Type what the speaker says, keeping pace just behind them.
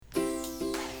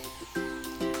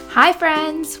Hi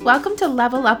friends! Welcome to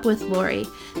Level Up with Lori.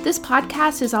 This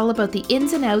podcast is all about the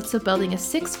ins and outs of building a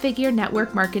six-figure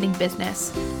network marketing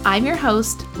business. I'm your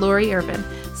host, Lori Irvin,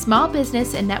 small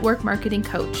business and network marketing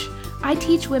coach. I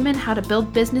teach women how to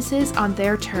build businesses on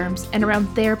their terms and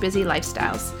around their busy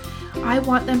lifestyles. I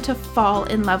want them to fall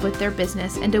in love with their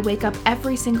business and to wake up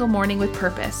every single morning with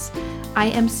purpose. I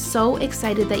am so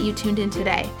excited that you tuned in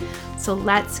today. So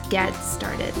let's get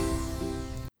started.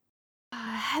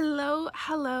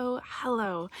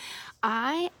 Hello.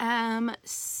 I am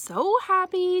so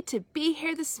happy to be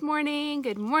here this morning.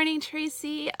 Good morning,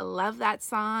 Tracy. I love that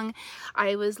song.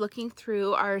 I was looking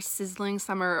through our Sizzling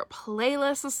Summer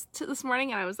playlist this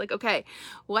morning and I was like, okay,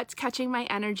 what's catching my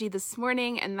energy this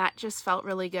morning? And that just felt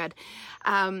really good.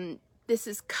 This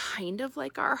is kind of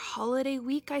like our holiday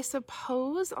week, I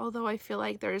suppose, although I feel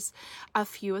like there's a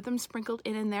few of them sprinkled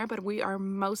in there, but we are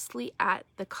mostly at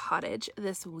the cottage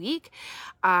this week.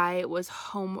 I was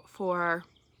home for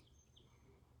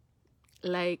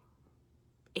like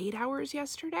 8 hours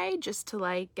yesterday just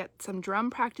to get some drum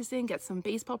practice in, get some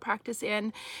baseball practice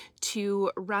in, to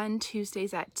run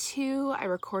Tuesdays at 2. I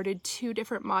recorded 2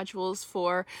 different modules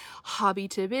for Hobby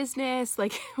to Business.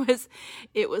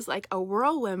 It was like a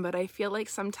whirlwind, but I feel like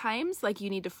sometimes you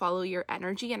need to follow your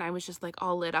energy, and I was just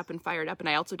all lit up and fired up. And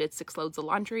I also did 6 loads of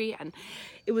laundry and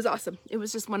it was awesome. It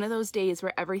was just one of those days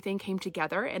where everything came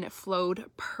together and it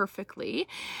flowed perfectly.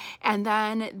 And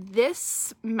then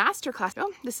this masterclass,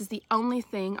 this is the only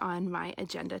thing on my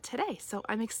agenda today. So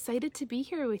I'm excited to be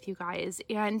here with you guys,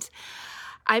 and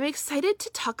I'm excited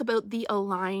to talk about the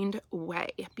aligned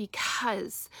way,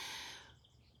 because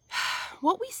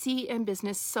what we see in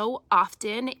business so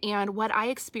often, and what I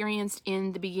experienced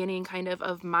in the beginning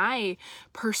of my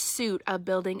pursuit of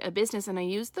building a business, and I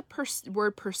use the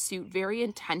word pursuit very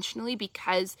intentionally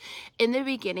because in the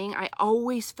beginning I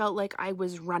always felt like I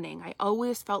was running. I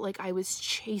always felt like I was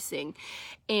chasing.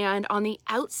 And on the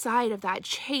outside of that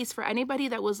chase, for anybody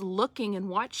that was looking and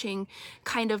watching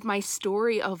my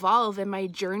story evolve and my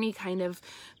journey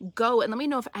go, and let me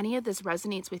know if any of this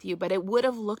resonates with you, but it would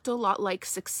have looked a lot like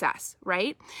success,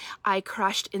 right? I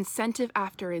crushed incentive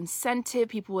after incentive.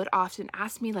 People would often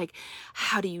ask me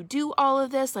how do you do all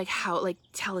of this?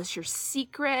 Tell us your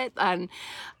secret.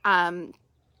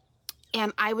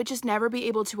 And I would just never be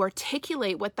able to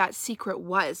articulate what that secret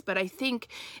was. But I think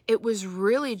it was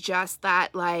really just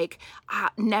that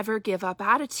never give up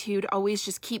attitude, always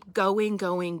just keep going.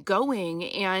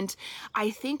 And I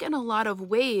think in a lot of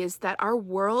ways that our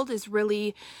world is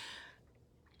really,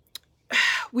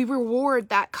 we reward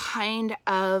that kind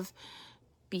of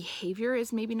behavior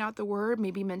is maybe not the word,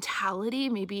 maybe mentality,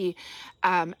 maybe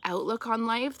outlook on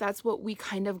life. That's what we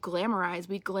glamorize.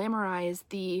 We glamorize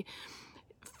the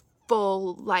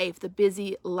full life, the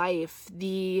busy life,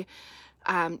 the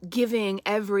giving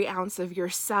every ounce of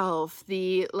yourself,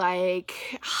 the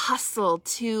hustle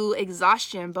to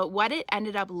exhaustion. But what it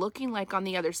ended up looking like on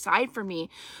the other side for me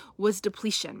was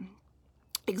depletion,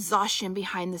 exhaustion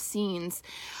behind the scenes,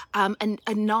 and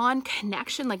a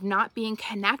non-connection, not being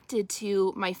connected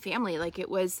to my family. It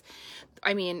was,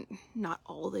 not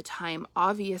all the time,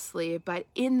 obviously, but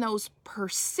in those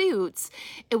pursuits,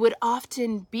 it would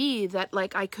often be that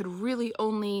I could really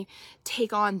only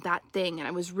take on that thing, and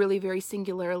I was really very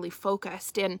singularly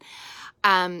focused, and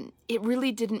it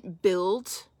really didn't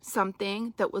build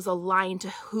something that was aligned to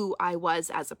who I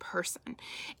was as a person.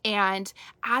 And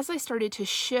as I started to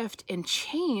shift and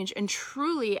change, and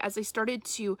truly as I started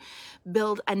to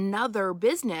build another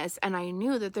business, and I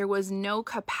knew that there was no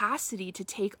capacity to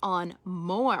take on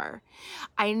more,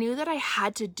 I knew that I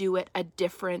had to do it a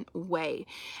different way.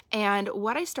 And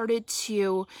what I started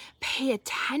to pay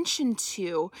attention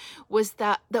to was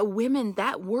the women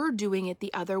that were doing it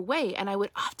the other way. And I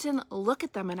would often look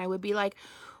at them and I would be like,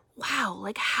 wow,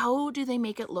 how do they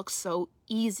make it look so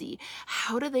easy?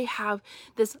 How do they have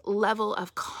this level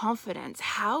of confidence?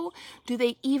 How do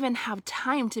they even have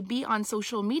time to be on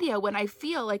social media when I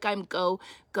feel like I'm go?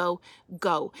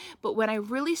 But when I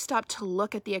really stopped to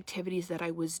look at the activities that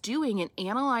I was doing and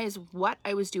analyze what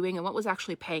I was doing and what was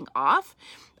actually paying off,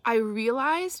 I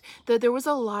realized that there was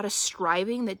a lot of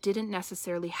striving that didn't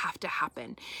necessarily have to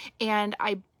happen. And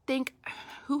I think,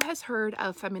 who has heard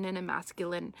of feminine and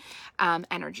masculine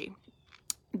energy?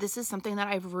 This is something that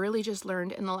I've really just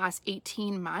learned in the last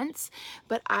 18 months,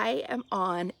 but I am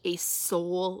on a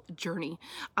soul journey.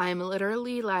 I'm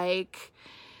literally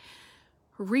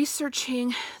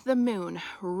researching the moon,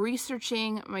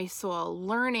 researching my soul,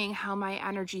 learning how my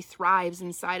energy thrives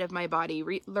inside of my body,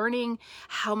 learning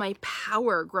how my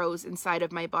power grows inside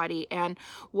of my body. And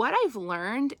what I've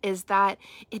learned is that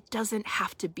it doesn't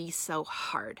have to be so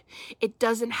hard. It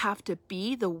doesn't have to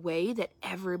be the way that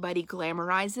everybody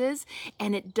glamorizes,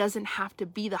 and it doesn't have to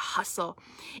be the hustle.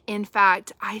 In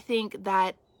fact, I think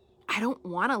that I don't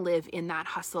want to live in that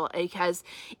hustle, because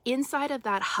inside of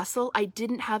that hustle, I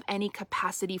didn't have any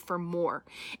capacity for more.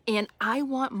 And I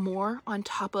want more on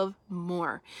top of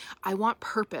more. I want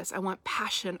purpose. I want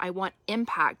passion. I want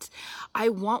impact. I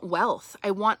want wealth.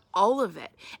 I want all of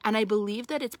it. And I believe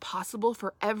that it's possible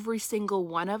for every single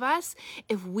one of us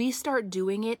if we start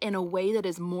doing it in a way that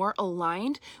is more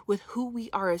aligned with who we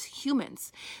are as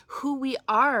humans, who we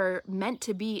are meant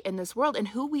to be in this world, and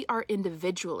who we are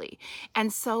individually.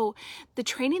 And so the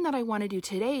training that I want to do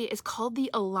today is called the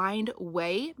Aligned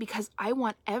Way, because I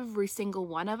want every single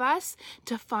one of us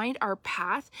to find our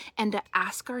path and to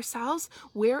ask ourselves,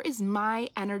 where is my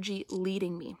energy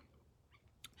leading me?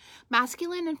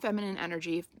 Masculine and feminine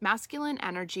energy. Masculine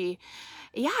energy,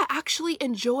 actually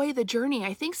enjoy the journey.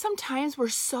 I think sometimes we're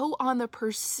so on the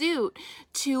pursuit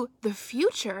to the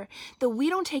future that we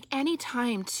don't take any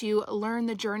time to learn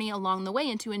the journey along the way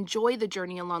and to enjoy the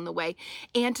journey along the way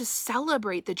and to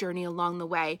celebrate the journey along the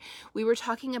way. We were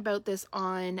talking about this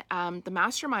on the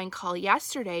mastermind call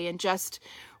yesterday, and just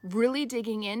really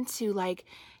digging into like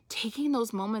taking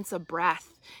those moments of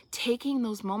breath, taking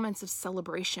those moments of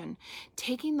celebration,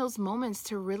 taking those moments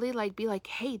to really like be like,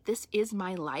 hey, this is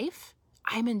my life.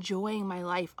 I'm enjoying my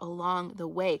life along the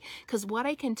way. Because what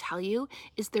I can tell you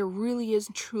is there really is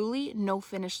truly no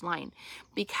finish line.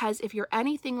 Because if you're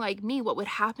anything like me, what would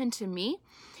happen to me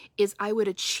is I would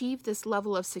achieve this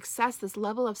level of success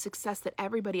that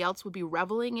everybody else would be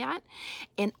reveling at,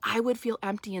 and I would feel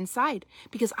empty inside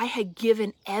because I had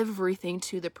given everything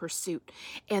to the pursuit.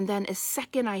 And then the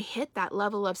second I hit that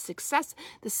level of success,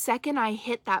 the second I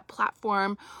hit that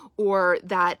platform or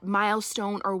that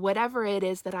milestone or whatever it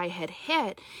is that I had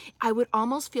hit, I would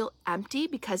almost feel empty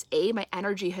because A, my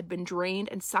energy had been drained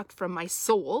and sucked from my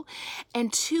soul,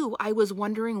 and two, I was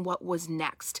wondering what was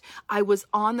next. I was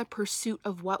on the pursuit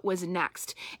of what was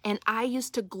next. And I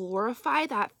used to glorify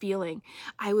that feeling.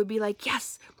 I would be like,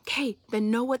 yes, okay, then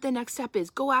know what the next step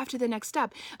is. Go after the next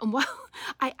step. And well,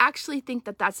 I actually think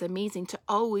that that's amazing, to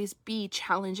always be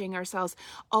challenging ourselves,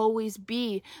 always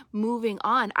be moving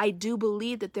on. I do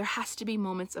believe that there has to be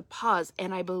moments of pause.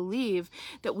 And I believe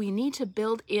that we need to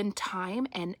build in time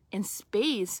and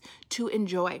space to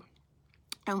enjoy.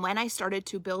 And when I started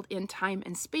to build in time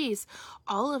and space,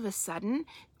 all of a sudden,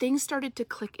 things started to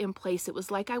click in place. It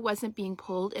was like I wasn't being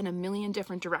pulled in a million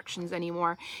different directions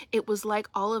anymore. It was like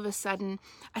all of a sudden,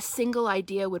 a single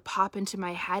idea would pop into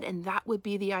my head, and that would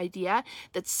be the idea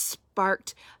that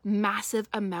sparked massive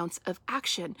amounts of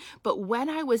action. But when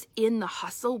I was in the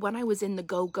hustle, when I was in the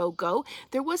go, go, go,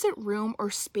 there wasn't room or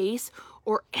space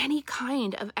or any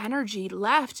kind of energy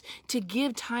left to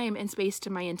give time and space to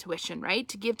my intuition, right?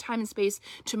 To give time and space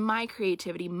to my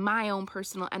creativity, my own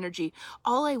personal energy.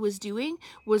 All I was doing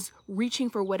was reaching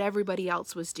for what everybody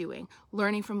else was doing,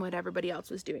 learning from what everybody else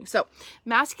was doing. So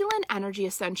masculine energy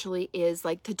essentially is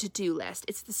like the to-do list.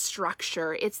 It's the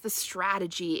structure. It's the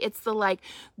strategy. It's the like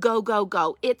go, go,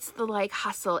 go. It's the like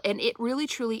hustle. And it really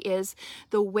truly is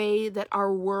the way that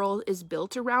our world is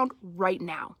built around right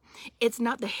now. It's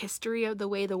not the history of the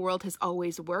way the world has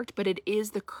always worked, but it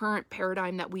is the current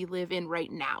paradigm that we live in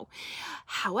right now.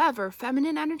 However,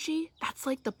 feminine energy, that's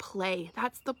like the play,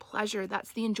 that's the pleasure,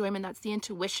 that's the enjoyment, that's the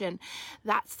intuition,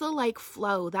 that's the like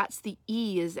flow, that's the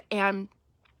ease. And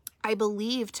I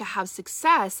believe to have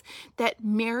success, that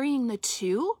marrying the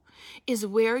two is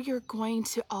where you're going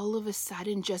to all of a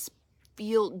sudden just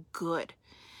feel good.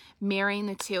 Marrying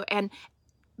the two. And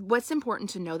what's important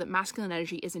to know that masculine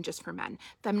energy isn't just for men.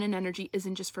 Feminine energy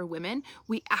isn't just for women.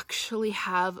 We actually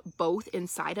have both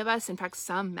inside of us. In fact,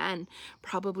 some men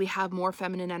probably have more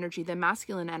feminine energy than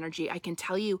masculine energy. I can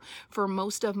tell you for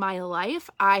most of my life,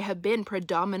 I have been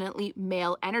predominantly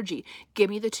male energy.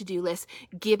 Give me the to-do list,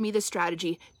 give me the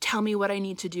strategy, tell me what I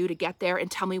need to do to get there,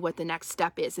 and tell me what the next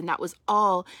step is. And that was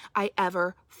all I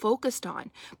ever focused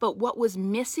on. But what was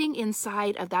missing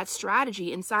inside of that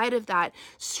strategy, inside of that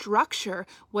structure,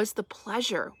 was the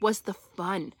pleasure, was the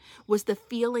fun, was the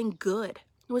feeling good,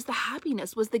 was the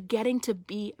happiness, was the getting to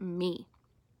be me.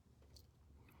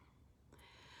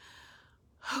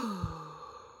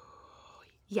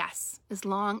 Yes, as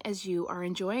long as you are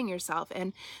enjoying yourself.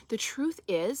 And the truth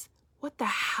is, what the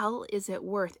hell is it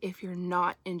worth if you're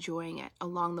not enjoying it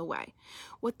along the way?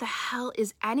 What the hell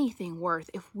is anything worth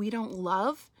if we don't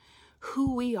love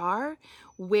who we are,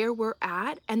 where we're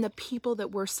at, and the people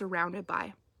that we're surrounded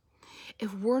by.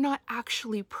 If we're not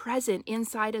actually present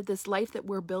inside of this life that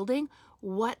we're building,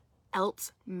 what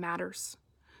else matters?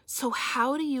 So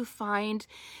how do you find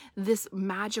this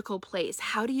magical place?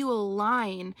 How do you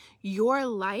align your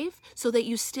life so that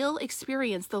you still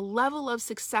experience the level of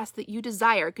success that you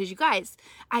desire? Because you guys,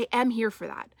 I am here for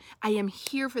that. I am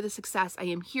here for the success. I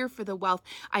am here for the wealth.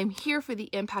 I'm here for the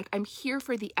impact. I'm here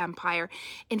for the empire.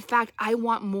 In fact, I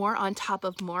want more on top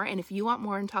of more. And if you want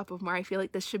more on top of more, I feel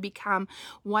like this should become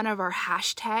one of our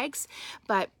hashtags.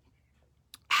 But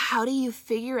how do you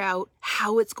figure out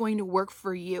how it's going to work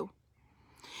for you?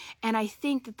 And I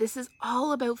think that this is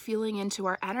all about feeling into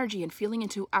our energy and feeling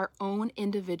into our own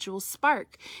individual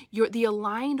spark. The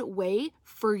aligned way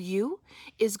for you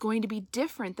is going to be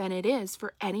different than it is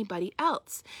for anybody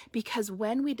else. Because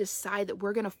when we decide that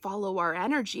we're going to follow our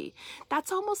energy,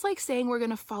 that's almost like saying we're going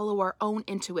to follow our own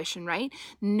intuition, right?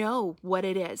 Know what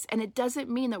it is. And it doesn't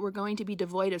mean that we're going to be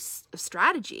devoid of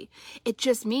strategy. It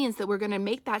just means that we're going to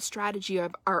make that strategy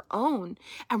of our own,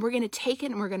 and we're going to take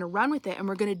it and we're going to run with it, and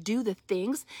we're going to do the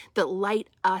things that light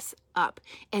us up.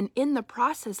 And in the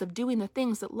process of doing the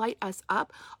things that light us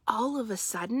up, all of a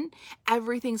sudden,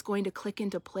 everything's going to click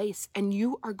into place, and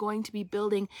you are going to be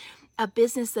building a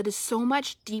business that is so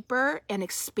much deeper and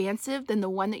expansive than the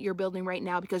one that you're building right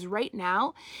now. Because right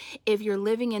now, if you're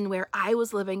living in where I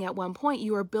was living at one point,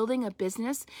 you are building a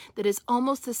business that is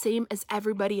almost the same as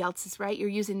everybody else's, right? You're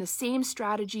using the same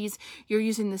strategies, you're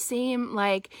using the same,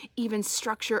 even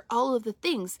structure, all of the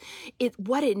things.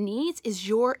 What it needs is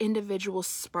your individual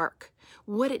spark.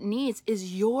 What it needs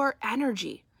is your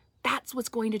energy. That's what's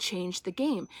going to change the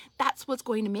game. That's what's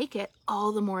going to make it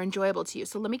all the more enjoyable to you.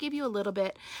 So let me give you a little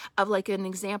bit of an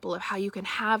example of how you can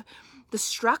have the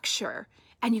structure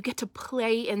and you get to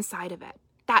play inside of it.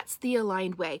 That's the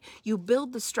aligned way. You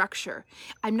build the structure.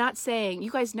 I'm not saying,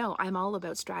 you guys know I'm all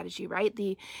about strategy, right?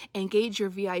 The Engage Your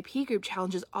VIP group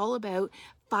challenge is all about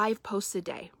 5 posts a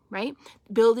day, right?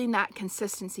 Building that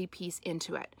consistency piece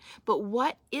into it. But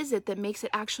what is it that makes it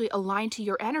actually align to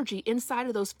your energy inside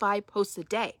of those 5 posts a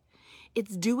day?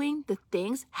 It's doing the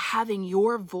things, having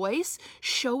your voice,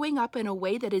 showing up in a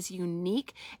way that is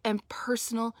unique and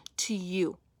personal to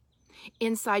you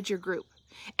inside your group.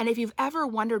 And if you've ever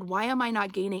wondered, why am I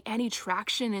not gaining any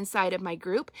traction inside of my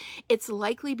group? It's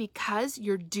likely because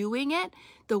you're doing it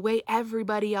the way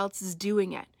everybody else is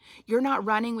doing it. You're not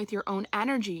running with your own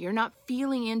energy. You're not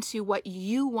feeling into what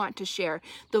you want to share,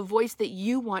 the voice that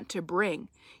you want to bring.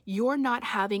 You're not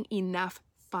having enough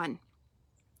fun.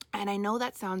 And I know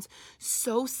that sounds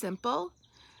so simple,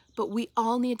 but we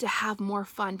all need to have more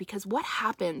fun, because what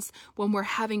happens when we're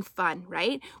having fun,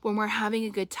 right? When we're having a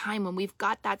good time, when we've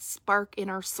got that spark in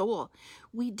our soul,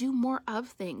 we do more of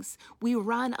things. We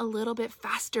run a little bit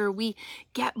faster. We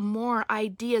get more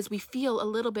ideas. We feel a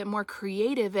little bit more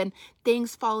creative, and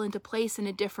things fall into place in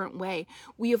a different way.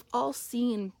 We have all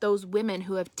seen those women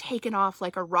who have taken off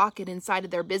like a rocket inside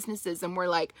of their businesses, and we're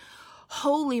like,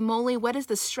 holy moly, what is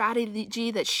the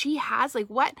strategy that she has?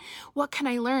 What can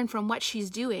I learn from what she's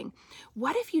doing?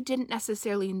 What if you didn't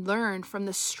necessarily learn from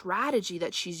the strategy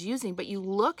that she's using, but you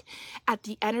look at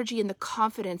the energy and the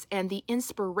confidence and the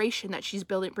inspiration that she's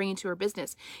bringing to her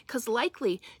business? Because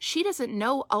likely she doesn't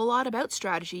know a lot about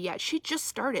strategy yet. She just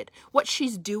started. What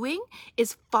she's doing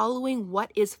is following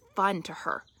what is fun to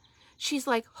her. She's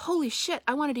like, holy shit,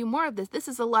 I want to do more of this. This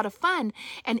is a lot of fun.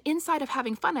 And inside of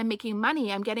having fun, I'm making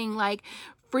money. I'm getting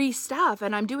free stuff,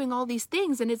 and I'm doing all these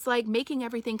things. And it's making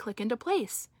everything click into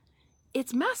place.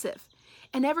 It's massive.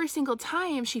 And every single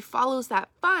time she follows that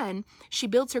fun, she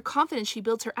builds her confidence, she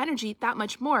builds her energy that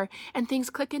much more, and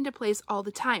things click into place all the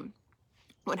time.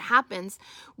 What happens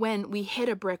when we hit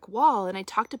a brick wall, and I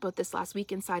talked about this last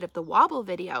week inside of the Wobble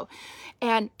video,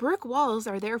 and brick walls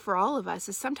are there for all of us,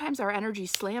 is sometimes our energy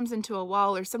slams into a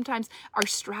wall, or sometimes our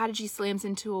strategy slams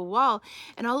into a wall,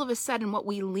 and all of a sudden what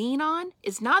we lean on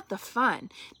is not the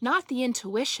fun, not the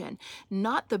intuition,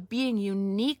 not the being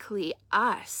uniquely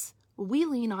us. We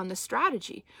lean on the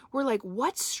strategy. We're like,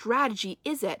 what strategy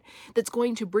is it that's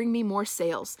going to bring me more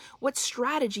sales? What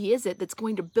strategy is it that's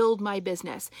going to build my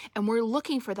business? And we're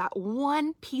looking for that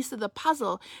one piece of the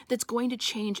puzzle that's going to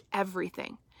change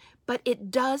everything. But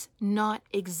it does not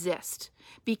exist,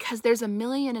 because there's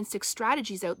 1,000,006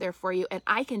 strategies out there for you. And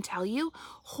I can tell you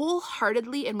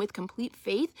wholeheartedly and with complete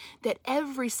faith that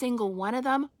every single one of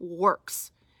them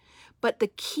works. But the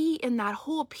key in that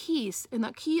whole piece, and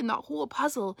the key in that whole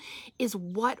puzzle, is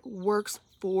what works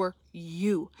for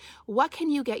you. What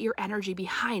can you get your energy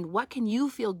behind? What can you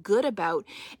feel good about?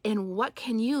 And what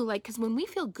can you like, because when we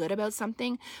feel good about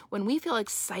something, when we feel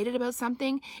excited about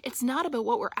something, it's not about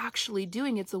what we're actually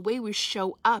doing. It's the way we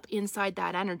show up inside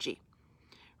that energy.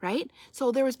 Right?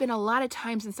 So there has been a lot of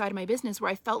times inside of my business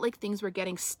where I felt like things were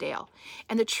getting stale.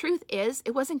 And the truth is,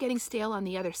 it wasn't getting stale on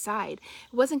the other side.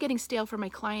 It wasn't getting stale for my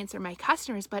clients or my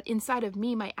customers, but inside of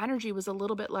me, my energy was a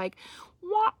little bit like,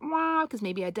 wah, wah, because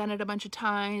maybe I'd done it a bunch of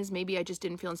times. Maybe I just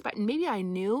didn't feel inspired. And maybe I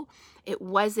knew it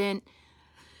wasn't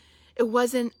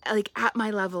like at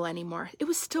my level anymore. It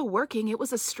was still working. It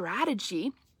was a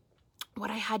strategy. What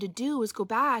I had to do was go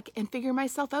back and figure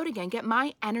myself out again, get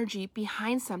my energy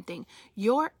behind something.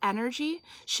 Your energy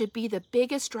should be the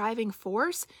biggest driving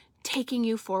force taking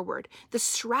you forward. The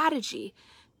strategy,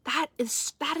 that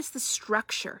is the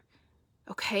structure,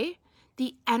 okay?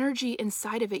 The energy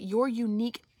inside of it, your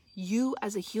unique you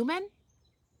as a human,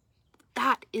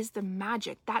 that is the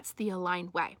magic. That's the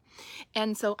aligned way.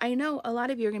 And so I know a lot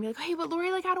of you are gonna be like, hey, but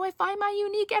Lori, like, how do I find my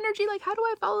unique energy? Like, how do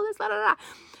I follow this?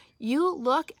 You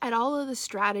look at all of the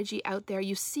strategy out there,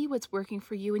 you see what's working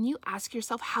for you, and you ask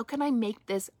yourself, how can I make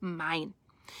this mine?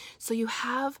 So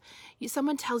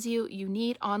someone tells you you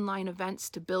need online events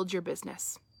to build your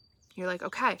business. You're like,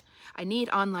 okay, I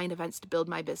need online events to build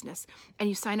my business. And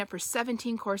you sign up for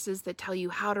 17 courses that tell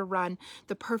you how to run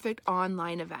the perfect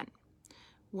online event.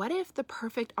 What if the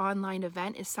perfect online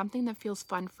event is something that feels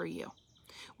fun for you?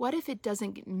 What if it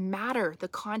doesn't matter the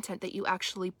content that you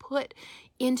actually put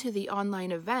into the online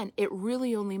event? It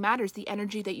really only matters the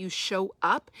energy that you show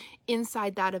up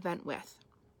inside that event with.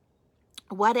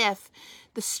 What if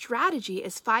the strategy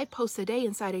is 5 posts a day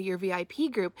inside of your VIP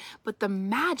group, but the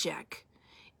magic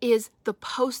is the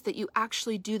post that you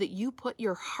actually do, that you put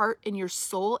your heart and your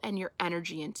soul and your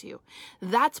energy into?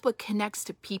 That's what connects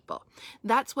to people.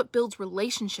 That's what builds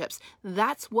relationships.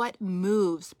 That's what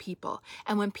moves people.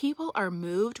 And when people are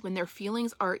moved, when their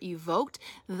feelings are evoked,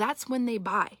 that's when they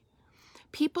buy.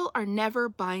 People are never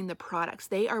buying the products.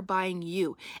 They are buying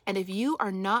you. And if you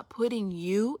are not putting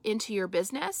you into your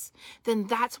business, then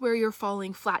that's where you're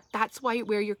falling flat. That's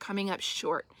where you're coming up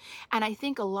short. And I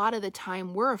think a lot of the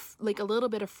time we're like a little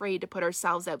bit afraid to put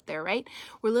ourselves out there, right?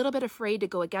 We're a little bit afraid to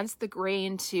go against the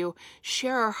grain, to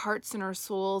share our hearts and our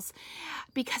souls,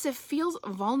 because it feels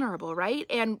vulnerable, right?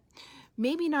 And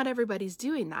maybe not everybody's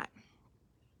doing that.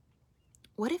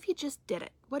 What if you just did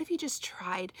it? What if you just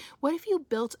tried? What if you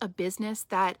built a business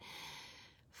that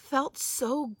felt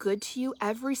so good to you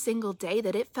every single day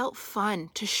that it felt fun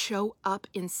to show up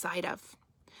inside of?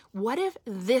 What if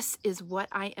this is what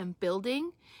I am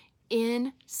building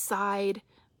inside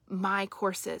my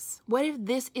courses? What if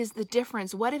this is the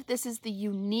difference? What if this is the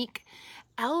unique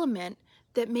element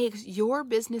that makes your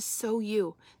business so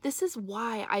you? This is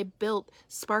why I built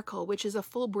Sparkle, which is a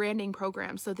full branding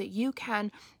program, so that you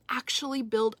can actually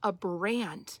build a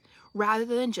brand rather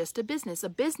than just a business. A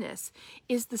business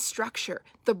is the structure.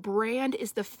 The brand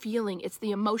is the feeling. It's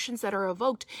the emotions that are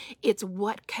evoked. It's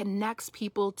what connects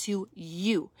people to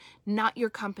you, not your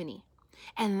company.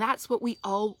 And that's what we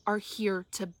all are here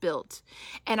to build.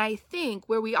 And I think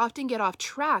where we often get off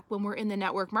track when we're in the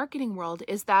network marketing world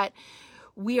is that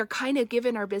we are kind of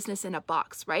given our business in a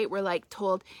box, right? We're like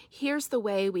told, here's the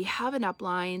way, we have an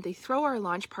upline, they throw our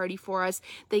launch party for us,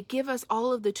 they give us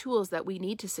all of the tools that we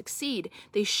need to succeed,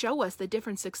 they show us the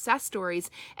different success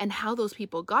stories and how those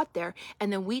people got there,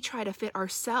 and then we try to fit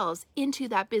ourselves into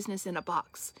that business in a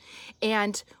box.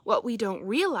 And what we don't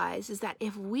realize is that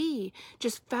if we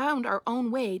just found our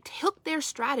own way, took their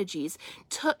strategies,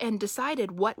 and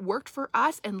decided what worked for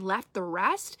us and left the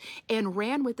rest and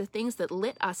ran with the things that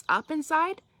lit us up inside,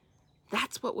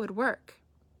 that's what would work,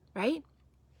 right?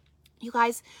 You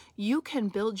guys, you can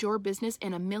build your business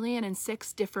in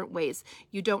 1,000,006 different ways.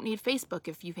 You don't need Facebook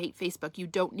if you hate Facebook. You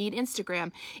don't need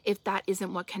Instagram if that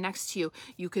isn't what connects to you.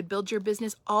 You could build your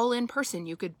business all in person.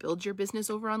 You could build your business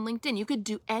over on LinkedIn. You could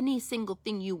do any single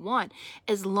thing you want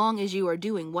as long as you are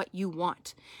doing what you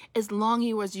want. As long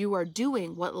as you are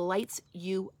doing what lights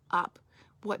you up,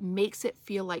 what makes it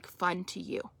feel like fun to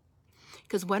you.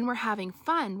 Because when we're having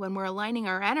fun, when we're aligning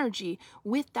our energy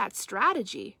with that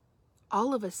strategy,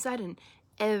 all of a sudden,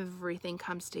 everything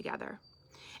comes together.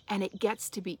 And it gets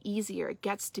to be easier. It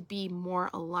gets to be more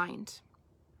aligned.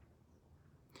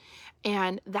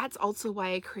 And that's also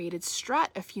why I created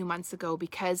Strut a few months ago,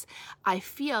 because I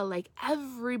feel like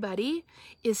everybody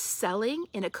is selling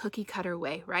in a cookie cutter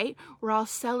way, right? We're all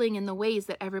selling in the ways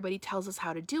that everybody tells us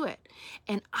how to do it.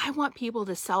 And I want people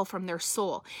to sell from their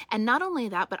soul. And not only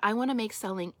that, but I want to make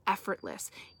selling effortless,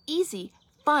 easy,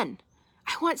 fun.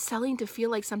 I want selling to feel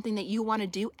like something that you want to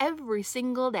do every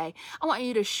single day. I want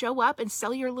you to show up and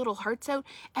sell your little hearts out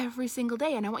every single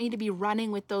day. And I want you to be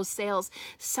running with those sales,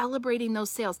 celebrating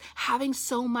those sales, having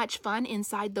so much fun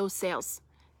inside those sales.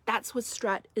 That's what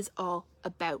Strut is all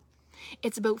about.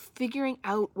 It's about figuring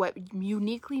out what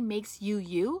uniquely makes you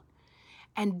you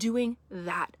and doing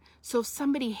that. So if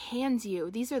somebody hands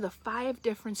you, these are the 5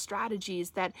 different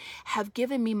strategies that have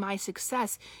given me my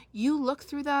success, you look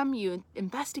through them, you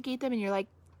investigate them, and you're like,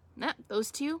 nah,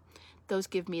 those 2, those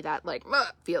give me that like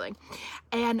feeling.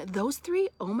 And those 3,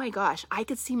 oh my gosh, I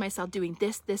could see myself doing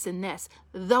this, this, and this.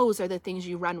 Those are the things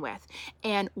you run with.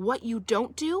 And what you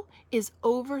don't do is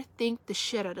overthink the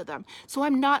shit out of them. So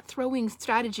I'm not throwing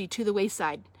strategy to the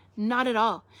wayside. Not at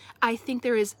all. I think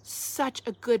there is such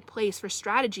a good place for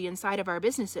strategy inside of our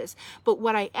businesses. But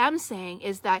what I am saying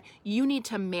is that you need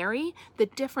to marry the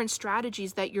different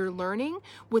strategies that you're learning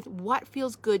with what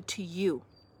feels good to you,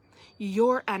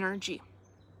 your energy,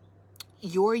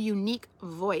 your unique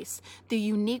voice, the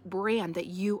unique brand that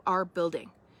you are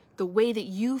building, the way that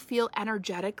you feel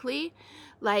energetically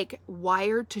like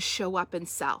wired to show up and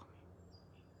sell.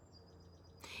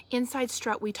 Inside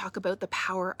Strut, we talk about the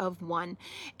power of one.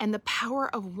 And the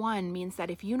power of one means that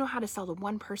if you know how to sell to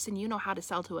one person, you know how to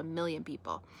sell to 1 million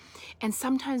people. And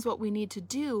sometimes what we need to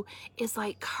do is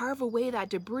like carve away that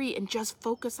debris and just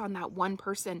focus on that one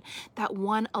person, that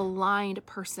one aligned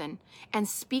person, and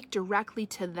speak directly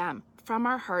to them from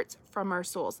our hearts, from our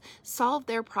souls. Solve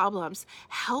their problems.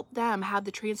 Help them have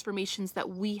the transformations that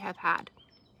we have had.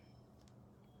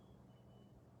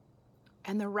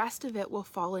 And the rest of it will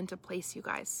fall into place, you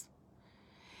guys.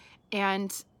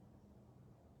 And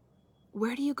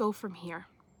where do you go from here?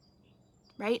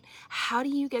 Right? How do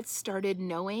you get started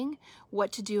knowing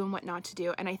what to do and what not to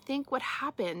do? And I think what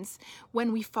happens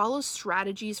when we follow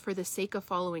strategies for the sake of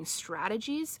following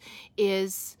strategies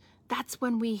is that's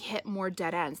when we hit more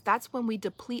dead ends. That's when we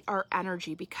deplete our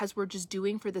energy because we're just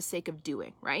doing for the sake of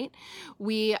doing, right?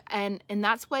 And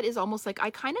that's what is almost like, I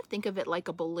kind of think of it like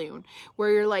a balloon,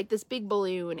 where you're like this big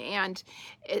balloon and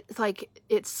it's like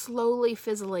it's slowly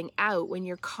fizzling out when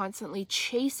you're constantly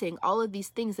chasing all of these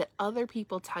things that other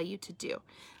people tell you to do.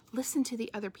 Listen to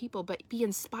the other people, but be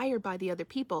inspired by the other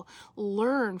people.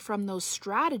 Learn from those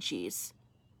strategies.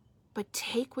 But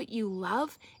take what you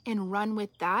love and run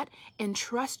with that, and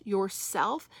trust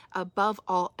yourself above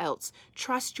all else.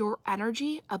 Trust your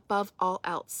energy above all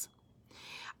else.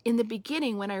 In the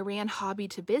beginning, when I ran Hobby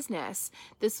to Business,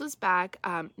 this was back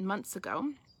months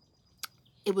ago,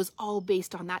 it was all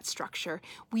based on that structure.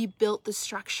 We built the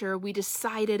structure. We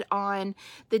decided on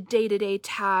the day-to-day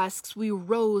tasks. We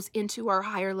rose into our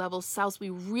higher level selves. We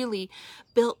really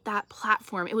built that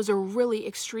platform. It was a really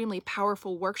extremely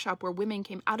powerful workshop where women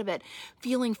came out of it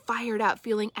feeling fired up,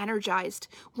 feeling energized.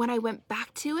 When I went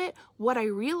back to it, what I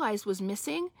realized was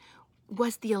missing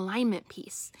was the alignment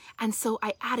piece. And so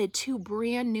I added 2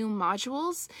 brand new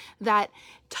modules that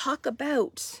talk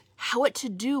about what to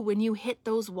do when you hit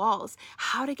those walls,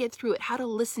 how to get through it, how to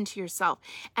listen to yourself.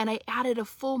 And I added a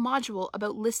full module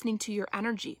about listening to your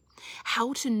energy,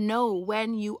 how to know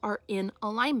when you are in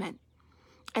alignment.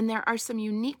 And there are some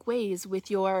unique ways with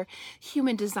your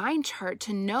human design chart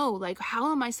to know, like,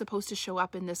 how am I supposed to show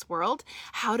up in this world?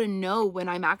 How to know when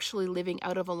I'm actually living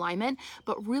out of alignment.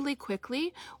 But really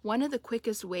quickly, one of the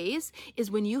quickest ways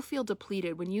is when you feel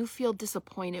depleted, when you feel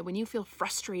disappointed, when you feel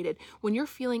frustrated, when you're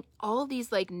feeling all these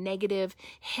like negative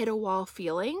hit a wall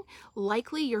feeling,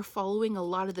 likely you're following a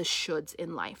lot of the shoulds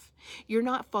in life. You're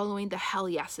not following the hell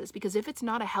yeses, because if it's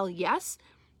not a hell yes,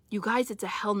 you guys, it's a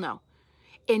hell no.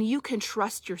 And you can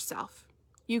trust yourself.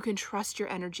 You can trust your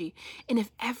energy. And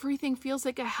if everything feels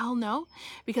like a hell no,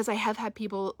 because I have had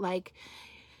people like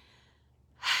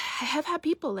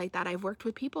that. I've worked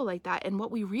with people like that. And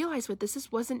what we realized with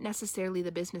this wasn't necessarily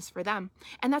the business for them.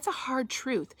 And that's a hard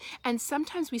truth. And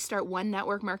sometimes we start one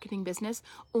network marketing business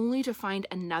only to find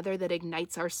another that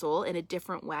ignites our soul in a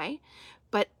different way.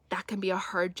 But that can be a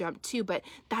hard jump too. But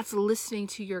that's listening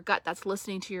to your gut. That's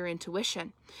listening to your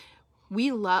intuition.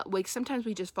 Sometimes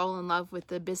we just fall in love with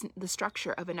the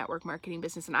structure of a network marketing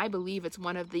business. And I believe it's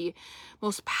one of the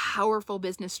most powerful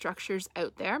business structures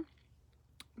out there.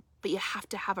 But you have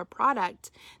to have a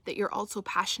product that you're also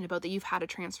passionate about, that you've had a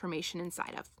transformation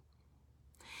inside of.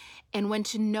 And when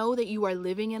to know that you are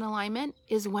living in alignment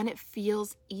is when it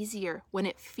feels easier, when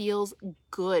it feels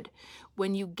good,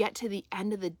 when you get to the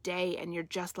end of the day and you're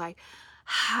just like,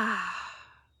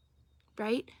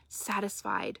 right?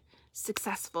 Satisfied,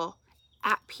 successful,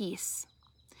 at peace.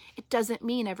 It doesn't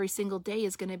mean every single day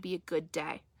is going to be a good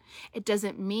day. It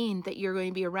doesn't mean that you're going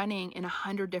to be running in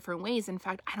 100 different ways. In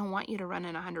fact, I don't want you to run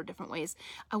in 100 different ways.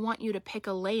 I want you to pick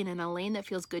a lane, and a lane that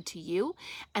feels good to you,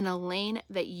 and a lane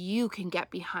that you can get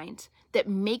behind, that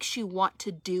makes you want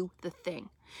to do the thing.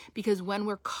 Because when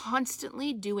we're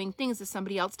constantly doing things that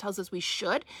somebody else tells us we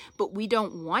should, but we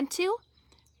don't want to,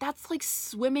 that's like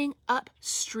swimming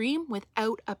upstream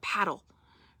without a paddle,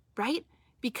 right?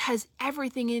 Because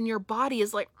everything in your body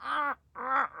is like, I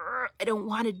don't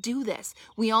want to do this.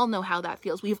 We all know how that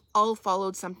feels. We've all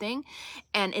followed something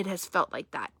and it has felt like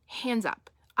that. Hands up.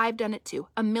 I've done it too,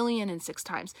 1,000,006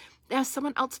 times. Now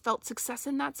someone else felt success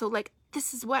in that. So like,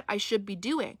 this is what I should be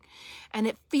doing. And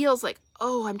it feels like,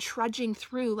 oh, I'm trudging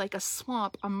through like a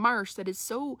swamp, a marsh that is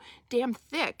so damn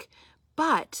thick,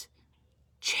 but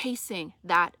chasing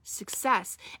that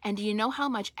success. And do you know how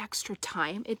much extra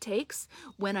time it takes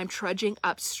when I'm trudging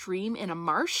upstream in a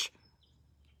marsh?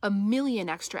 1,000,000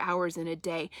 extra hours in a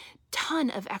day, ton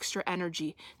of extra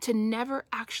energy to never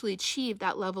actually achieve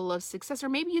that level of success. Or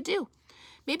maybe you do.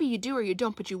 Maybe you do or you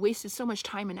don't, but you wasted so much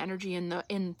time and energy in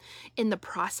the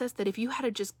process that if you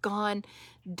had just gone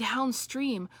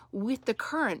downstream with the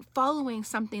current, following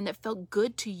something that felt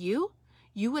good to you,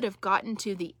 you would have gotten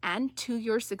to the end, to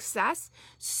your success,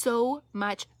 so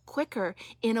much quicker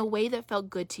in a way that felt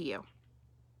good to you.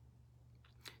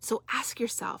 So ask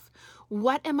yourself,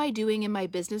 what am I doing in my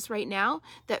business right now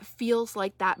that feels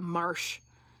like that marsh?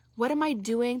 What am I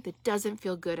doing that doesn't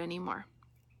feel good anymore?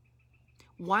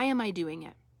 Why am I doing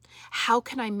it? How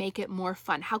can I make it more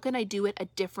fun? How can I do it a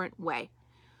different way?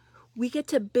 We get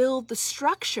to build the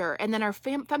structure, and then our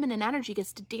feminine energy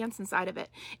gets to dance inside of it.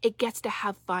 It gets to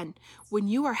have fun. When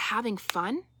you are having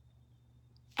fun,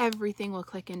 everything will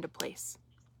click into place.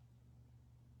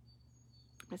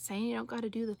 I'm not saying you don't got to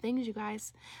do the things, you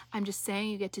guys. I'm just saying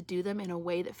you get to do them in a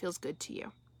way that feels good to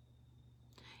you,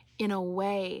 in a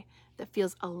way that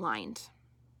feels aligned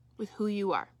with who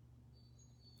you are.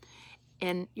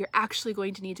 And you're actually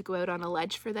going to need to go out on a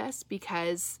ledge for this,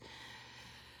 because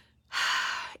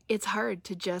it's hard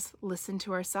to just listen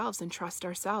to ourselves and trust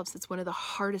ourselves. It's one of the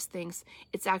hardest things.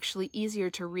 It's actually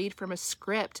easier to read from a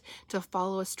script, to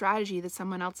follow a strategy that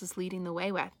someone else is leading the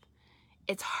way with.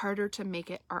 It's harder to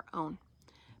make it our own.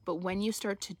 But when you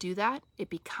start to do that, it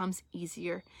becomes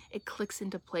easier. It clicks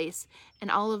into place.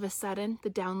 And all of a sudden, the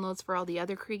downloads for all the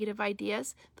other creative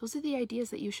ideas, those are the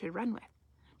ideas that you should run with.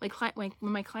 When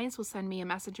my clients will send me a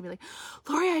message and be like,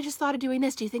 Lori, I just thought of doing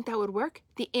this. Do you think that would work?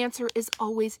 The answer is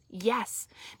always yes,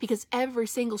 because every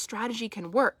single strategy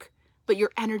can work, but your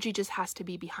energy just has to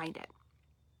be behind it.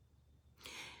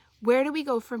 Where do we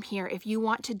go from here? If you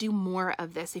want to do more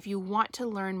of this, if you want to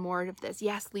learn more of this,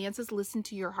 yes, Leanne says, listen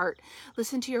to your heart.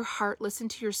 Listen to your heart, listen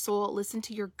to your soul, listen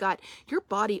to your gut. Your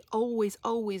body always,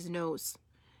 always knows.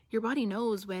 Your body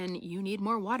knows when you need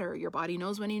more water. Your body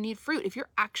knows when you need fruit. If you're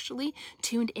actually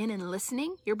tuned in and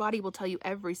listening, your body will tell you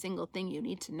every single thing you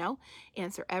need to know,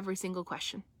 answer every single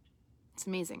question. It's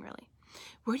amazing, really.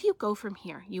 Where do you go from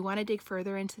here? You want to dig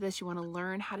further into this. You want to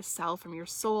learn how to sell from your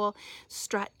soul.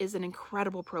 Strut is an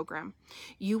incredible program.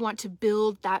 You want to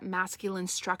build that masculine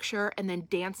structure and then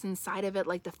dance inside of it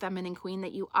like the feminine queen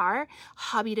that you are.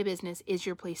 Hobby to Business is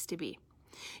your place to be.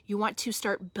 You want to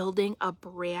start building a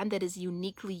brand that is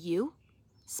uniquely you?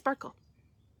 Sparkle.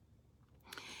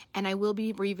 And I will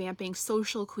be revamping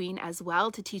Social Queen as well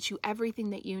to teach you everything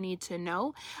that you need to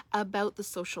know about the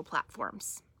social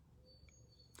platforms.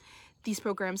 These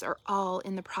programs are all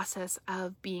in the process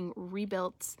of being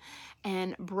rebuilt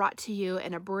and brought to you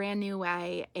in a brand new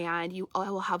way, and you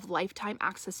all will have lifetime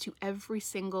access to every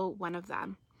single one of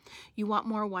them. You want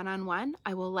more one-on-one?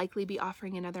 I will likely be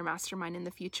offering another mastermind in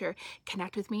the future.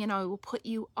 Connect with me and I will put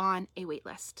you on a wait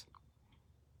list.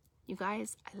 You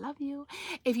guys, I love you.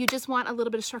 If you just want a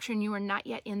little bit of structure and you are not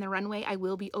yet in the runway, I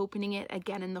will be opening it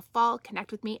again in the fall.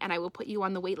 Connect with me and I will put you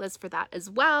on the wait list for that as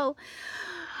well.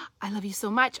 I love you so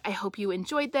much. I hope you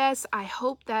enjoyed this. I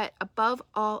hope that above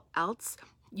all else,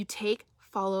 you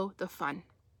follow the fun.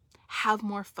 Have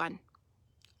more fun.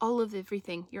 All of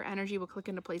everything, your energy will click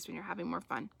into place when you're having more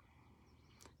fun.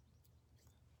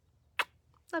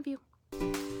 Love you.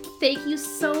 Thank you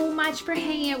so much for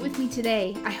hanging out with me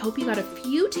today. I hope you got a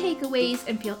few takeaways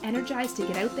and feel energized to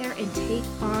get out there and take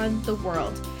on the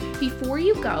world. Before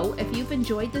you go, if you've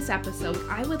enjoyed this episode,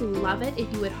 I would love it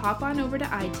if you would hop on over to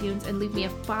iTunes and leave me a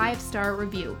 5-star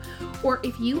review. Or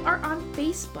if you are on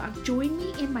Facebook, join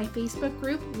me in my Facebook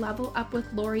group, Level Up with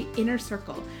Lori Inner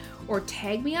Circle. Or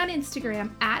tag me on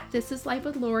Instagram at This Is Life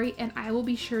with Lori, and I will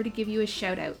be sure to give you a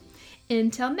shout out.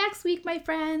 Until next week, my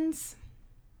friends.